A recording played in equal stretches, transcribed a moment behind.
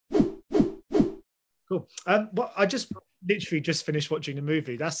Cool. Well, I just literally just finished watching the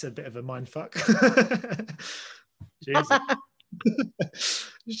movie. That's a bit of a mind fuck. Jesus.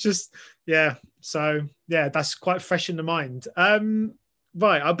 It's just, yeah. So yeah, that's quite fresh in the mind.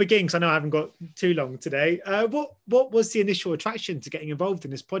 Right, I'll begin because I know I haven't got too long today. What was the initial attraction to getting involved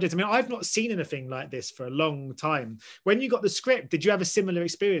in this project? I mean, I've not seen anything like this for a long time. When you got the script, did you have a similar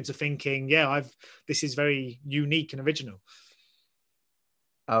experience of thinking, yeah, this is very unique and original?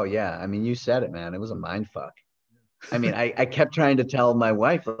 Oh yeah, I mean, you said it, man. It was a mind fuck. I mean, I kept trying to tell my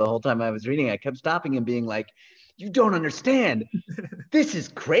wife the whole time I was reading. I kept stopping and being like, "You don't understand. This is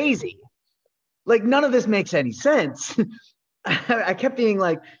crazy. Like, none of this makes any sense." I kept being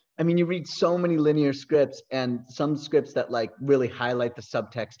like, I mean, you read so many linear scripts and some scripts that like really highlight the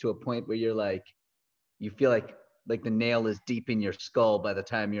subtext to a point where you're like, you feel like the nail is deep in your skull by the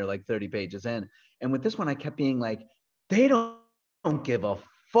time you're like 30 pages in. And with this one, I kept being like, they don't give a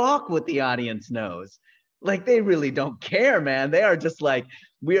fuck what the audience knows. Like, they really don't care, man. They are just like,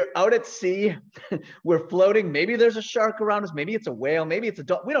 we're out at sea. We're floating. Maybe there's a shark around us. Maybe it's a whale. Maybe it's a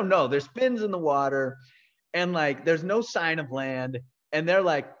dog. We don't know. There's fins in the water. And like, there's no sign of land. And they're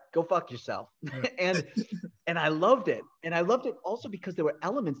like, go fuck yourself. and I loved it. And I loved it also because there were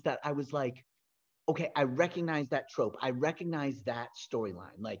elements that I was like, okay, I recognize that trope. I recognize that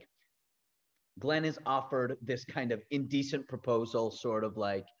storyline. Like, Glen is offered this kind of indecent proposal, sort of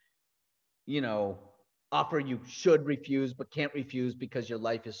like, you know, offer you should refuse, but can't refuse because your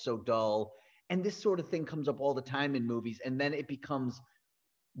life is so dull. And this sort of thing comes up all the time in movies. And then it becomes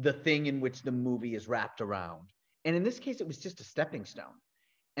the thing in which the movie is wrapped around. And in this case, it was just a stepping stone.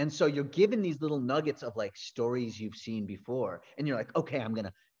 And so you're given these little nuggets of like stories you've seen before. And you're like, okay, I'm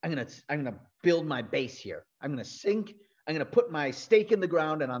gonna build my base here. I'm gonna put my stake in the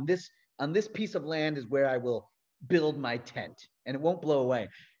ground, and on this piece of land is where I will build my tent, and it won't blow away.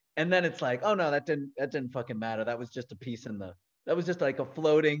 And then it's like, oh no, that didn't fucking matter. That was just a piece that was just like a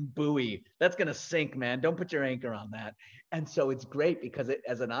floating buoy. That's going to sink, man. Don't put your anchor on that. And so it's great because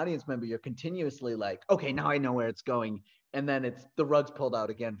as an audience member, you're continuously like, okay, now I know where it's going. And then the rug's pulled out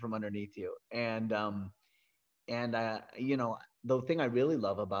again from underneath you. And you know, the thing I really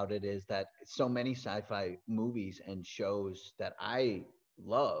love about it is that so many sci-fi movies and shows that I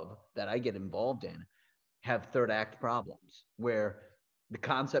love, that I get involved in, have third act problems where the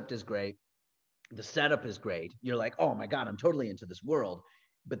concept is great. The setup is great. You're like, oh my God, I'm totally into this world.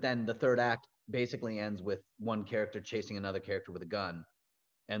 But then the third act basically ends with one character chasing another character with a gun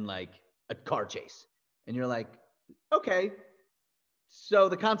and like a car chase. And you're like, okay, so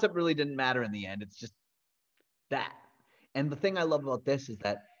the concept really didn't matter in the end. It's just that. And the thing I love about this is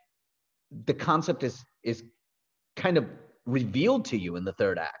that the concept is kind of revealed to you in the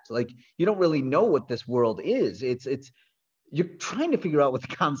third act. Like, you don't really know what this world is. It's you're trying to figure out what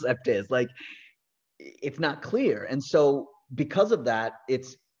the concept is. Like, it's not clear. And so because of that,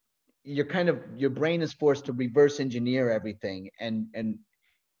 your brain is forced to reverse engineer everything and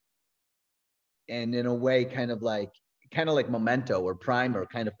in a way kind of like Memento or Primer,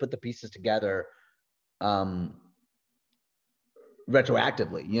 kind of put the pieces together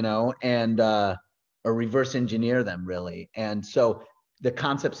retroactively, you know, and or reverse engineer them really. And so the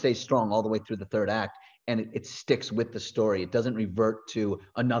concept stays strong all the way through the third act, and it sticks with the story. It doesn't revert to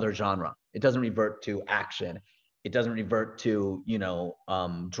another genre. It doesn't revert to action. It doesn't revert to, you know,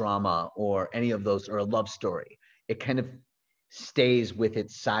 drama or any of those, or a love story. It kind of stays with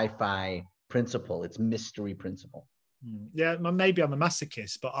its sci-fi principle, its mystery principle. Yeah, maybe I'm a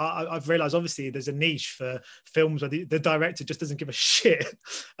masochist, but I've realized obviously there's a niche for films where the director just doesn't give a shit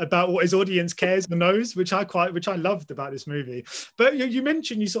about what his audience cares or knows, which I loved about this movie. But you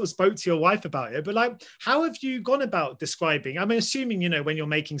mentioned you sort of spoke to your wife about it, but like, how have you gone about describing? I mean, assuming, you know, when you're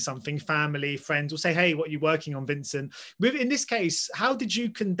making something, family, friends will say, hey, what are you working on, Vincent? In this case, how did you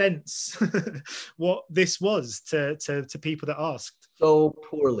condense what this was to people that asked? So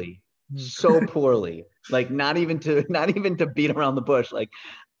poorly. Like, not even to beat around the bush. Like,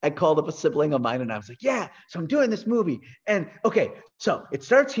 I called up a sibling of mine and I was like, yeah, so I'm doing this movie, and okay, so it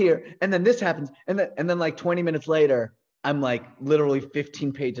starts here and then this happens, and then like 20 minutes later I'm like literally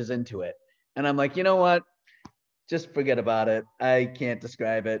 15 pages into it, and I'm like, you know what, just forget about it. I can't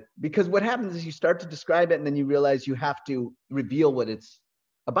describe it, because what happens is you start to describe it and then you realize you have to reveal what it's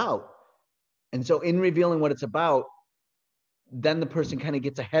about. And so in revealing what it's about, then the person kind of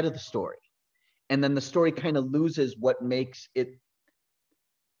gets ahead of the story, and then the story kind of loses what makes it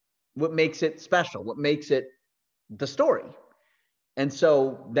special, what makes it the story. And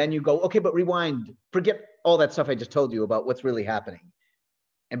so then you go, okay, but rewind, forget all that stuff I just told you about what's really happening,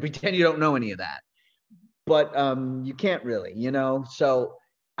 and pretend you don't know any of that. But you can't really, you know. So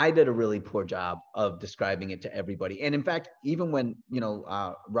I did a really poor job of describing it to everybody. And in fact, even when,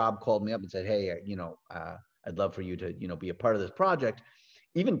 Rob called me up and said, hey, I'd love for you to, be a part of this project,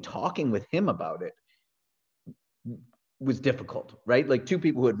 even talking with him about it was difficult, right? Like two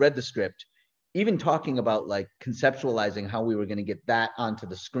people who had read the script, even talking about like conceptualizing how we were going to get that onto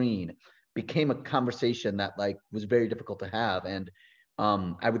the screen became a conversation that like was very difficult to have. And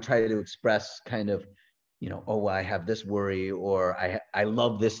I would try to express kind of, oh, I have this worry, or I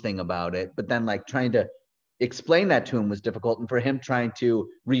love this thing about it. But then like trying to explain that to him was difficult. And for him trying to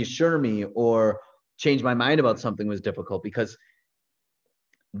reassure me or change my mind about something was difficult because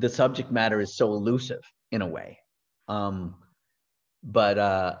the subject matter is so elusive in a way. But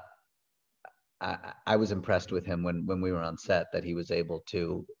I was impressed with him when we were on set that he was able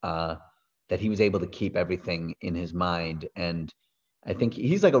to keep everything in his mind. And I think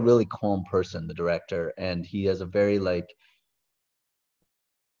he's like a really calm person, the director, and he has a very like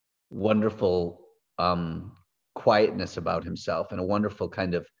wonderful quietness about himself and a wonderful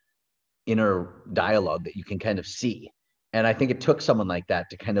kind of inner dialogue that you can kind of see. And I think it took someone like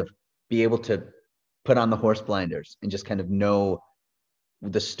that to kind of be able to put on the horse blinders and just kind of know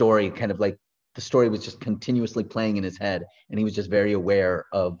the story, kind of like the story was just continuously playing in his head, and he was just very aware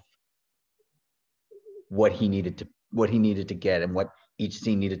of what he needed to get and what each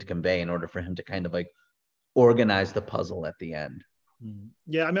scene needed to convey in order for him to kind of like organize the puzzle at the end.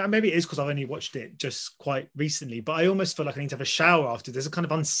 Yeah, I mean, maybe it is because I've only watched it just quite recently, but I almost feel like I need to have a shower after. There's a kind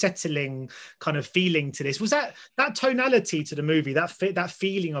of unsettling kind of feeling to this. Was that tonality to the movie, that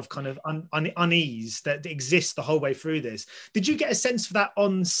feeling of kind of unease that exists the whole way through this? Did you get a sense for that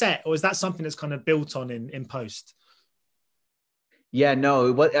on set, or is that something that's kind of built on in post? Yeah,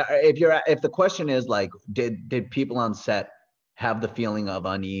 no. If the question is like, did people on set have the feeling of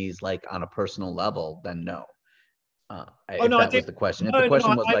unease like on a personal level, then no. That was the question. If the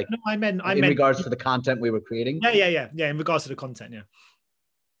question was like, I meant in regards to the content we were creating. Yeah. In regards to the content, yeah.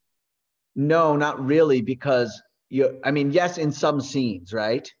 No, not really, because yes, in some scenes,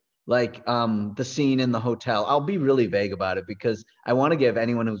 right? Like the scene in the hotel. I'll be really vague about it because I want to give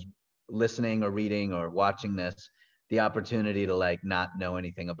anyone who's listening or reading or watching this the opportunity to like not know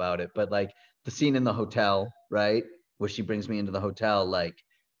anything about it. But like the scene in the hotel, right? Where she brings me into the hotel, like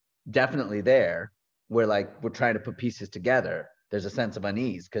definitely there, where like we're trying to put pieces together. There's a sense of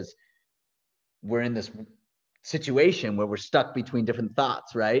unease because we're in this situation where we're stuck between different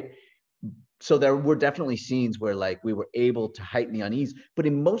thoughts, right? So there were definitely scenes where like we were able to heighten the unease, but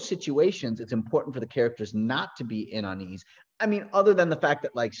in most situations, it's important for the characters not to be in unease. I mean, other than the fact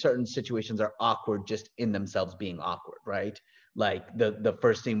that like certain situations are awkward just in themselves being awkward, right? Like the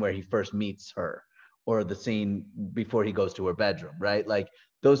first scene where he first meets her, or the scene before he goes to her bedroom, right? Like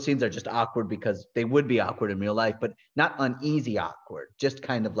those scenes are just awkward because they would be awkward in real life, but not uneasy awkward, just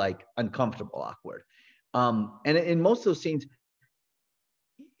kind of like uncomfortable awkward. And in most of those scenes,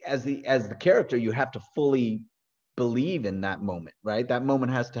 as the character, you have to fully believe in that moment, right? That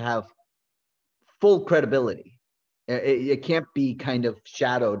moment has to have full credibility. It can't be kind of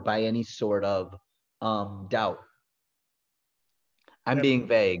shadowed by any sort of doubt. I'm being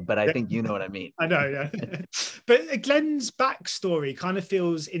vague, but I think you know what I mean. I know, yeah. But Glen's backstory kind of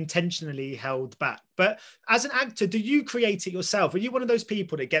feels intentionally held back. But as an actor, do you create it yourself? Are you one of those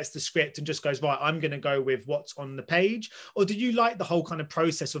people that gets the script and just goes, right, I'm going to go with what's on the page? Or do you like the whole kind of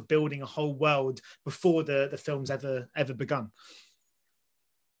process of building a whole world before the film's ever begun?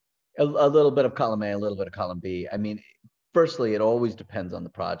 A little bit of column A, a little bit of column B. I mean, firstly, it always depends on the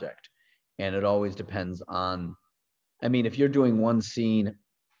project. And it always depends on, I mean, if you're doing one scene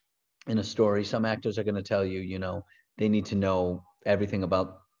in a story, some actors are going to tell you, they need to know everything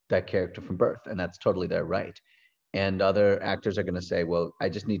about that character from birth, and that's totally their right. And other actors are going to say, well, I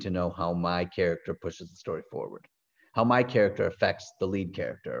just need to know how my character pushes the story forward, how my character affects the lead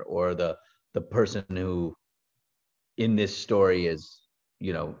character, or the person who in this story is,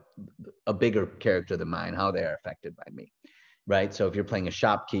 a bigger character than mine, how they're affected by me, right? So if you're playing a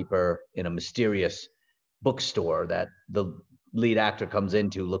shopkeeper in a mysterious bookstore that the lead actor comes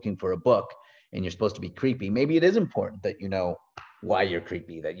into looking for a book, and you're supposed to be creepy, maybe it is important that you know why you're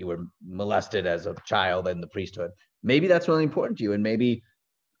creepy, that you were molested as a child in the priesthood. Maybe that's really important to you. And maybe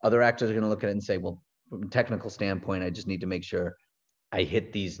other actors are going to look at it and say, well, from a technical standpoint, I just need to make sure I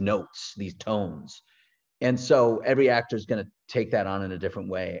hit these notes, these tones. And so every actor is going to take that on in a different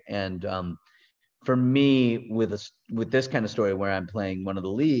way. And for me, with this kind of story where I'm playing one of the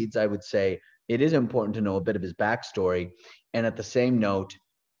leads, I would say it is important to know a bit of his backstory, and at the same note,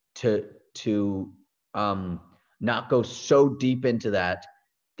 to not go so deep into that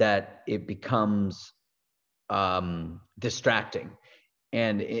it becomes distracting.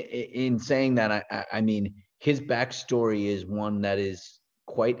 And in saying that, I mean, his backstory is one that is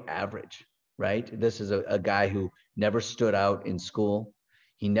quite average, right? This is a guy who never stood out in school.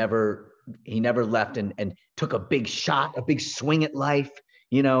 He never left and took a big shot, a big swing at life.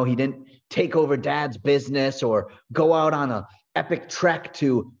 You know, he didn't take over dad's business or go out on a epic trek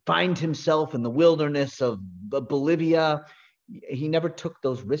to find himself in the wilderness of Bolivia. He never took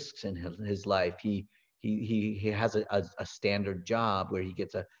those risks in his life. He has a standard job where he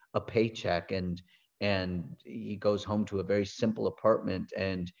gets a paycheck, and he goes home to a very simple apartment,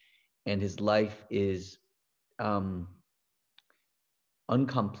 and his life is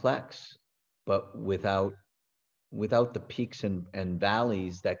uncomplex, but without the peaks and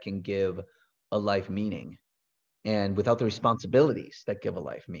valleys that can give a life meaning, and without the responsibilities that give a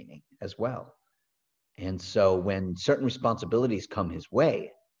life meaning as well. And so when certain responsibilities come his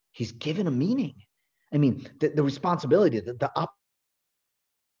way, he's given a meaning. I mean, the responsibility, the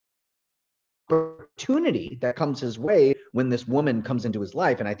opportunity that comes his way when this woman comes into his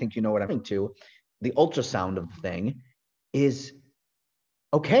life, and I think you know what I'm saying to, the ultrasound of the thing is,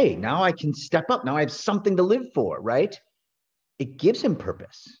 okay, now I can step up. Now I have something to live for, right? It gives him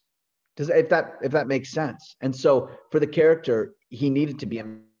purpose. If that makes sense. And so for the character, he needed to be a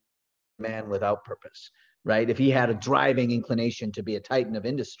man without purpose, right? If he had a driving inclination to be a titan of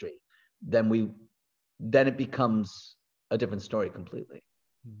industry, then it becomes a different story completely.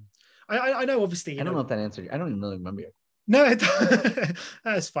 I know, obviously, I don't know if that answered. I don't even really remember it. No,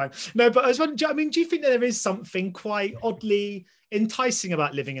 that's fine. No, but I was wondering, I mean, do you think that there is something quite oddly enticing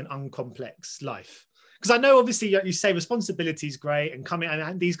about living an uncomplex life? Because I know, obviously, you say responsibility is great, and coming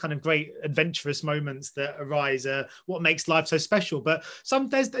and these kind of great adventurous moments that arise are what makes life so special. But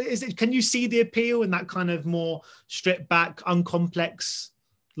can you see the appeal in that kind of more stripped back, uncomplex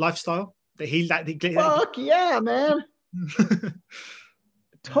lifestyle Fuck yeah, man.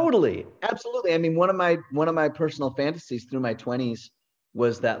 Totally, absolutely. I mean, one of my personal fantasies through my 20s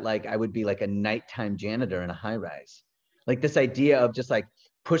was that, like, I would be like a nighttime janitor in a high rise. Like this idea of just like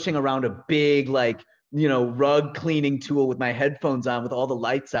pushing around a big, like, you know, rug cleaning tool with my headphones on with all the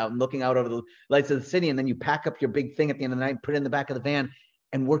lights out and looking out over the lights of the city. And then you pack up your big thing at the end of the night and put it in the back of the van,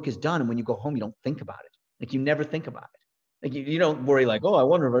 and work is done. And when you go home, you don't think about it. Like, you never think about it. Like, you don't worry like, oh, I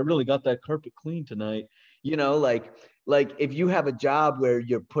wonder if I really got that carpet clean tonight. You know, like if you have a job where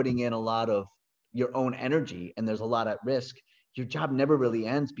you're putting in a lot of your own energy and there's a lot at risk, your job never really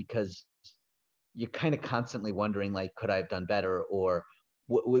ends, because you're kind of constantly wondering, like, could I have done better? Or,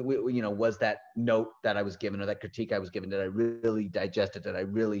 you know, was that note that I was given or that critique I was given, did I really digest it? Did I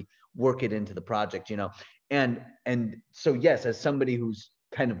really work it into the project? You know? And so, yes, as somebody who's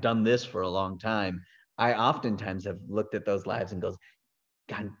kind of done this for a long time, I oftentimes have looked at those lives and goes,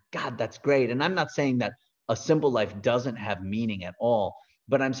 God, that's great. And I'm not saying that a simple life doesn't have meaning at all,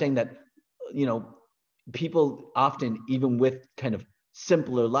 but I'm saying that, you know, people often, even with kind of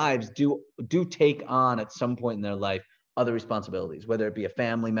simpler lives, do take on at some point in their life other responsibilities, whether it be a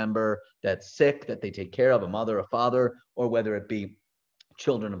family member that's sick that they take care of, a mother, a father, or whether it be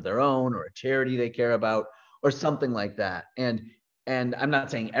children of their own or a charity they care about or something like that. And I'm not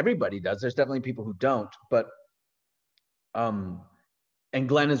saying everybody does. There's definitely people who don't, but and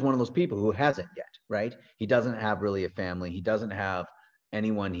Glen is one of those people who hasn't yet, right? He doesn't have really a family. He doesn't have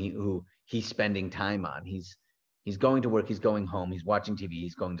anyone who he's spending time on. He's going to work, he's going home, he's watching TV,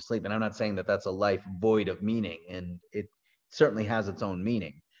 he's going to sleep. And I'm not saying that that's a life void of meaning, and it certainly has its own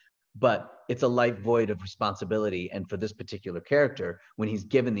meaning, but it's a life void of responsibility. And for this particular character, when he's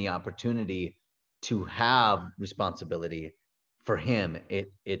given the opportunity to have responsibility, for him,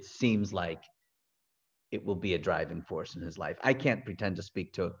 it seems like it will be a driving force in his life. I can't pretend to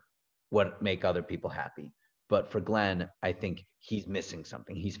speak to what make other people happy, but for Glen, I think he's missing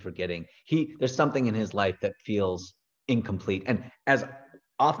something. He's forgetting. There's something in his life that feels incomplete. And as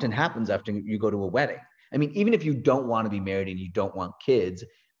often happens after you go to a wedding, I mean, even if you don't want to be married and you don't want kids,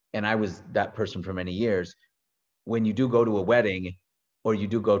 and I was that person for many years, when you do go to a wedding or you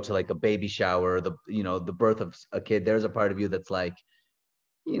do go to like a baby shower or the birth of a kid, there's a part of you that's like,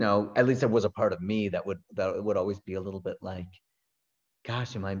 you know, at least there was a part of me that would always be a little bit like,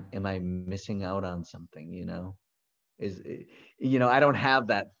 gosh, am I missing out on something? You know, I don't have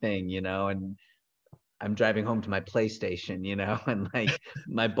that thing, you know, and I'm driving home to my PlayStation, you know, and like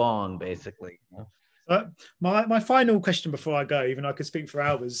my bong, basically. You know? My final question before I go, even though I could speak for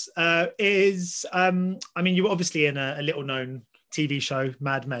hours, is I mean, you were obviously in a little known TV show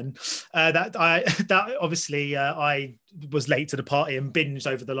Mad Men. That obviously I was late to the party and binged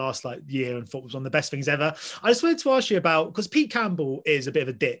over the last like year and thought was one of the best things ever. I just wanted to ask you about, because Pete Campbell is a bit of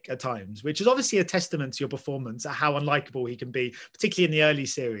a dick at times, which is obviously a testament to your performance at how unlikable he can be, particularly in the early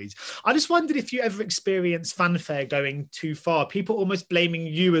series. I just wondered if you ever experienced fanfare going too far, people almost blaming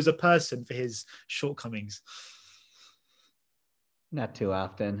you as a person for his shortcomings. Not too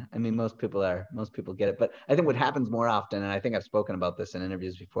often. I mean, most people get it. But I think what happens more often, and I think I've spoken about this in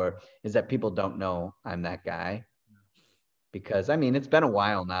interviews before, is that people don't know I'm that guy. Because I mean, it's been a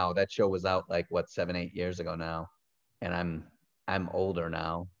while now. That show was out like what, 7, 8 years ago now. And I'm older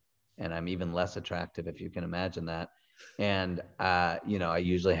now, and I'm even less attractive, if you can imagine that. And you know, I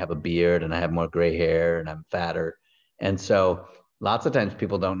usually have a beard and I have more gray hair and I'm fatter. And so lots of times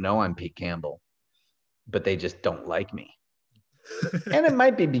people don't know I'm Pete Campbell, but they just don't like me. And it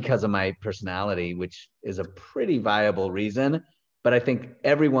might be because of my personality, which is a pretty viable reason. But I think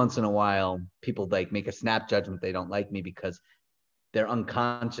every once in a while, people like make a snap judgment they don't like me because their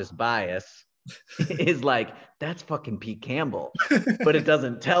unconscious bias is like, that's fucking Pete Campbell. But it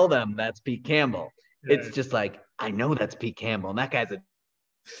doesn't tell them that's Pete Campbell. Yeah. It's just like, I know that's Pete Campbell, and that guy's a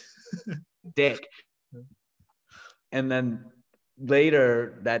dick. And then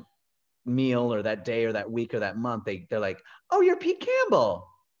later that meal or that day or that week or that month, they're like, oh, you're Pete Campbell.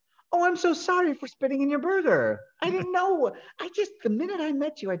 Oh, I'm so sorry for spitting in your burger. I didn't know. The minute I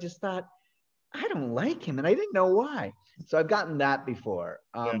met you, I just thought, I don't like him. And I didn't know why. So I've gotten that before.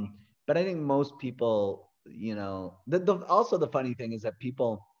 But I think most people, you know, also the funny thing is that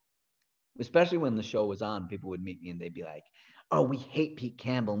people, especially when the show was on, people would meet me and they'd be like, oh, we hate Pete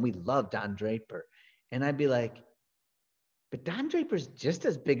Campbell and we love Don Draper. And I'd be like, but Don Draper's just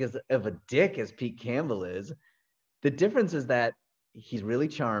as big of a dick as Pete Campbell is. The difference is that he's really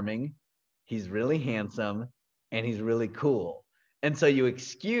charming, he's really handsome, and he's really cool. And so you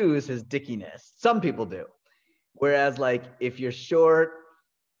excuse his dickiness. Some people do. Whereas like if you're short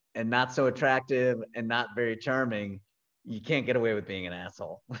and not so attractive and not very charming, you can't get away with being an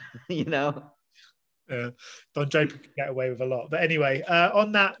asshole, you know? Don Draper can get away with a lot. But anyway,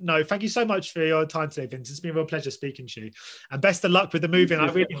 on that note, thank you so much for your time today, Vince. It's been a real pleasure speaking to you. And best of luck with the movie. And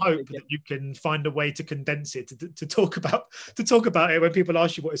I really hope that you can find a way to condense it to talk about it when people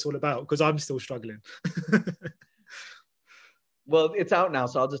ask you what it's all about, because I'm still struggling. Well, it's out now,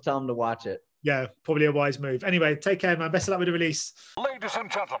 so I'll just tell them to watch it. Yeah, probably a wise move. Anyway, take care, man. Best of luck with the release. Ladies and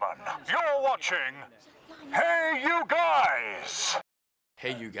gentlemen, you're watching Hey You Guys.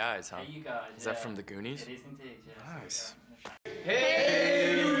 Hey You Guys, huh? Hey You Guys. Is that from the Goonies? It is indeed, yeah. Nice.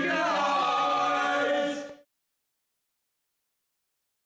 Hey You Guys!